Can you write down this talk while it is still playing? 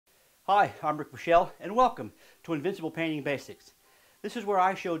Hi, I'm Rick Michelle, and welcome to Invincible Painting Basics. This is where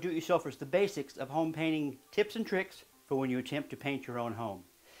I show do-it-yourselfers the basics of home painting tips and tricks for when you attempt to paint your own home.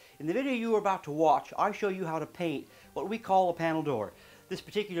 In the video you are about to watch, I show you how to paint what we call a panel door. This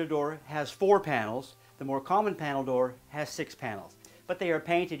particular door has 4 panels. The more common panel door has 6 panels, but they are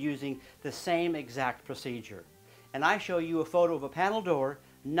painted using the same exact procedure. And I show you a photo of a panel door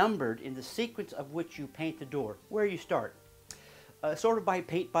numbered in the sequence of which you paint the door, where you start. Sort of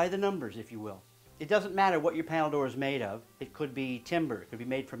paint by the numbers, if you will. It doesn't matter what your panel door is made of. It could be timber, it could be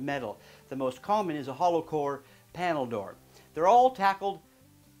made from metal. The most common is a hollow core panel door. They're all tackled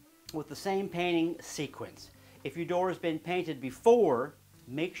with the same painting sequence. If your door has been painted before,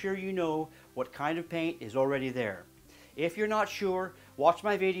 make sure you know what kind of paint is already there. If you're not sure, watch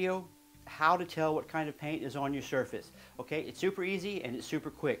my video, how to tell what kind of paint is on your surface. Okay, it's super easy and it's super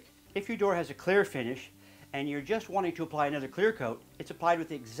quick. If your door has a clear finish, and you're just wanting to apply another clear coat, it's applied with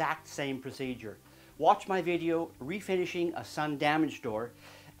the exact same procedure. Watch my video, Refinishing a Sun Damaged Door.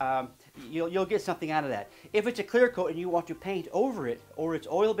 You'll get something out of that. If it's a clear coat and you want to paint over it, or it's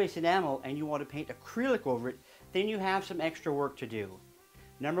oil-based enamel and you want to paint acrylic over it, then you have some extra work to do.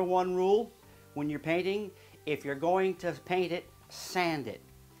 Number 1 rule, when you're painting, if you're going to paint it, sand it.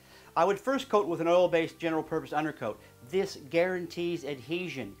 I would first coat with an oil-based general purpose undercoat. This guarantees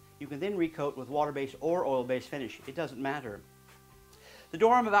adhesion. You can then recoat with water-based or oil-based finish. It doesn't matter. The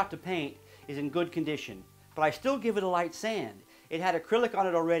door I'm about to paint is in good condition, but I still give it a light sand. It had acrylic on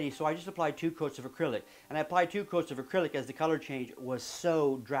it already, so I just applied 2 coats of acrylic. And I applied 2 coats of acrylic as the color change was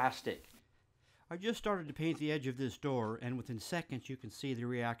so drastic. I just started to paint the edge of this door, and within seconds you can see the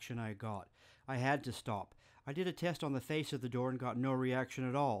reaction I got. I had to stop. I did a test on the face of the door and got no reaction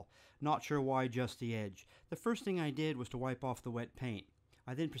at all. Not sure why, just the edge. The first thing I did was to wipe off the wet paint.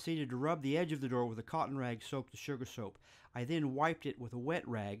 I then proceeded to rub the edge of the door with a cotton rag soaked with sugar soap. I then wiped it with a wet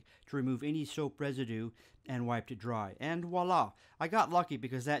rag to remove any soap residue and wiped it dry. And voila! I got lucky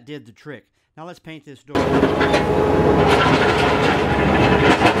because that did the trick. Now let's paint this door.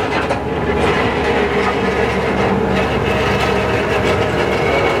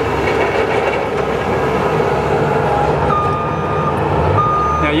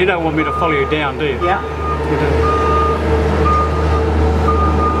 Now you don't want me to follow you down, do you? Yeah.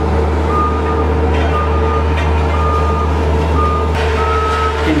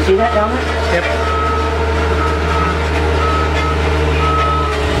 Can you see that down there? Yep.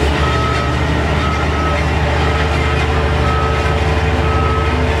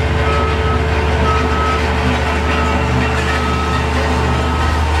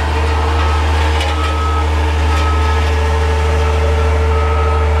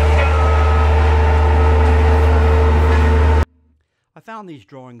 I found these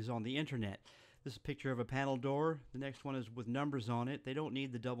drawings on the internet. This is a picture of a panel door. The next one is with numbers on it. They don't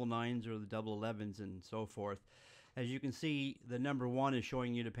need the double 9s or the double 11s and so forth. As you can see, the number 1 is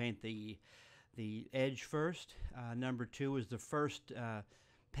showing you to paint the edge first. Number 2 is the first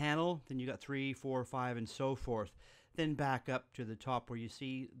panel. Then you got 3, 4, 5, and so forth. Then back up to the top where you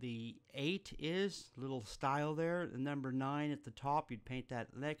see the 8 is, little style there. The number 9 at the top, you'd paint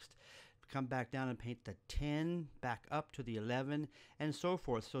that next. Come back down and paint the 10, back up to the 11, and so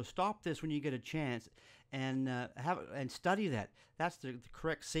forth. So stop this when you get a chance and study that. That's the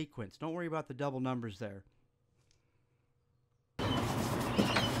correct sequence. Don't worry about the double numbers there. You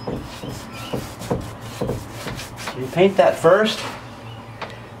paint that first.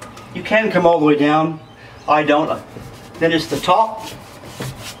 You can come all the way down. I don't. Then it's the top.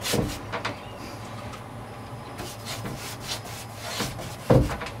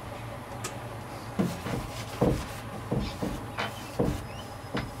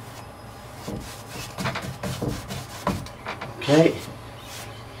 Okay,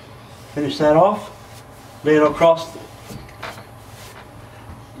 finish that off, lay it across.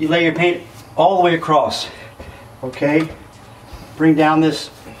 You lay your paint all the way across. Okay, bring down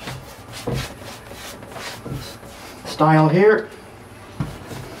this style here,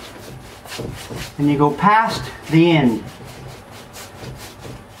 and you go past the end.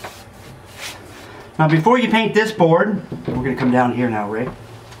 Now before you paint this board, we're going to come down here now, Ray.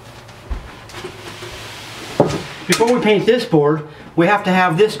 Before we paint this board, we have to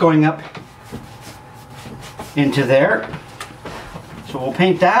have this going up into there. So we'll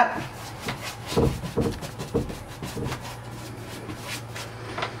paint that.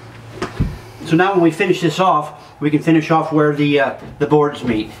 So now when we finish this off, we can finish off where the boards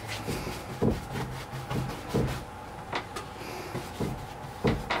meet.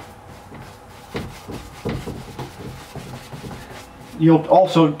 You'll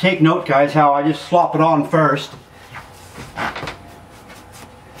also take note, guys, how I just slop it on first.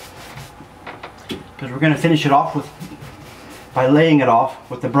 because we're going to finish it off by laying it off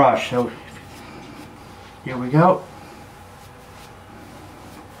with the brush. So here we go.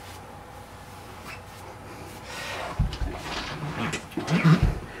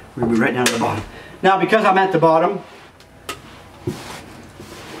 We're going to be right down to the bottom. Now, because I'm at the bottom,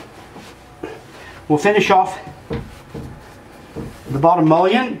 we'll finish off the bottom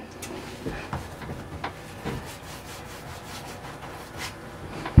mullion.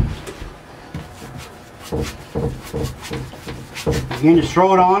 Again, just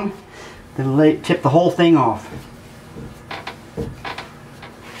throw it on, then tip the whole thing off.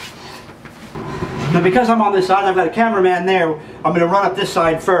 Now, because I'm on this side, I've got a cameraman there, I'm going to run up this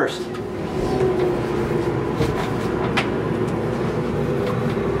side first.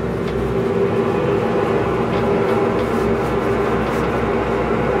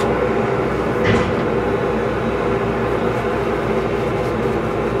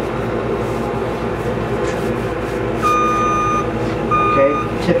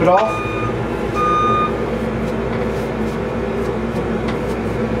 Tip it off.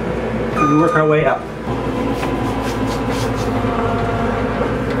 And we work our way up.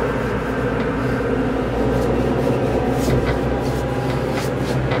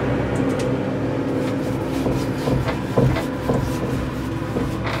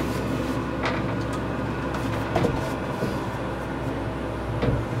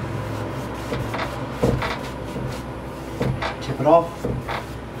 Tip it off.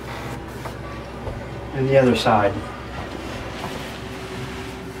 And the other side.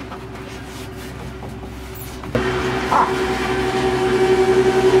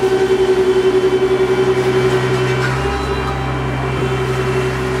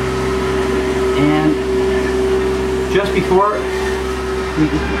 And just before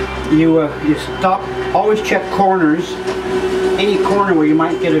you stop, always check corners. Any corner where you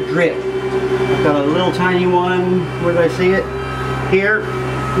might get a drip. I've got a little tiny one. Where did I see it? Here.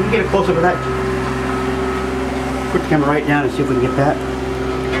 You can get a close up of that. Put the camera right down and see if we can get that.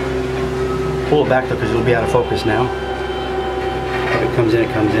 Pull it back though, because it'll be out of focus now. If it comes in,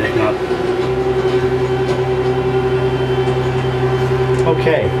 it comes in. If not,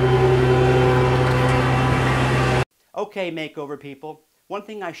 okay. Okay, makeover people. One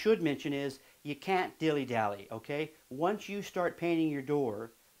thing I should mention is you can't dilly-dally, okay? Once you start painting your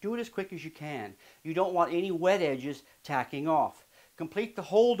door, do it as quick as you can. You don't want any wet edges tacking off. Complete the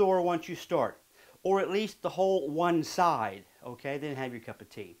whole door once you start, or at least the whole one side, okay? Then have your cup of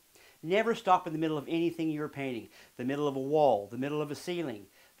tea. Never stop in the middle of anything you're painting. The middle of a wall, the middle of a ceiling,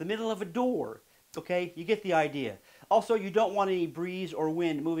 the middle of a door, okay? You get the idea. Also, you don't want any breeze or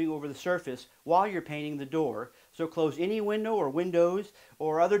wind moving over the surface while you're painting the door, so close any window or windows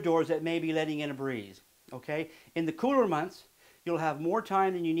or other doors that may be letting in a breeze, okay? In the cooler months, you'll have more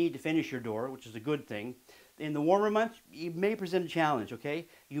time than you need to finish your door, which is a good thing. In the warmer months, you may present a challenge, okay?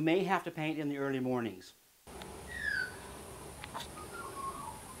 You may have to paint in the early mornings.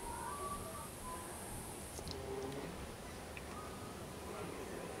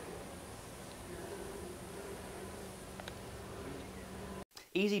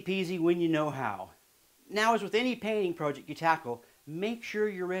 Easy peasy when you know how. Now, as with any painting project you tackle, make sure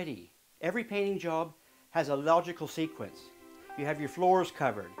you're ready. Every painting job has a logical sequence. You have your floors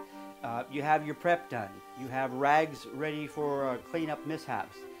covered. You have your prep done. You have rags ready for cleanup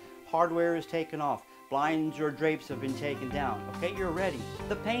mishaps. Hardware is taken off. Blinds or drapes have been taken down. Okay, you're ready.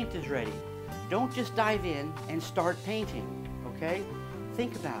 The paint is ready. Don't just dive in and start painting, okay?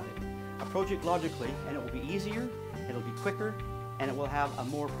 Think about it. Approach it logically and it will be easier, it'll be quicker, and it will have a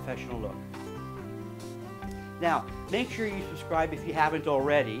more professional look. Now, make sure you subscribe if you haven't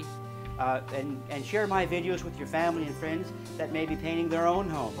already, and share my videos with your family and friends that may be painting their own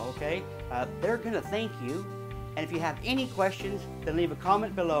home, okay? They're going to thank you, and if you have any questions, then leave a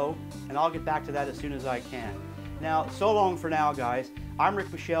comment below, and I'll get back to that as soon as I can. Now, so long for now, guys. I'm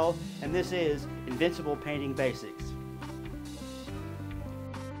Rick Michelle, and this is Invincible Painting Basics.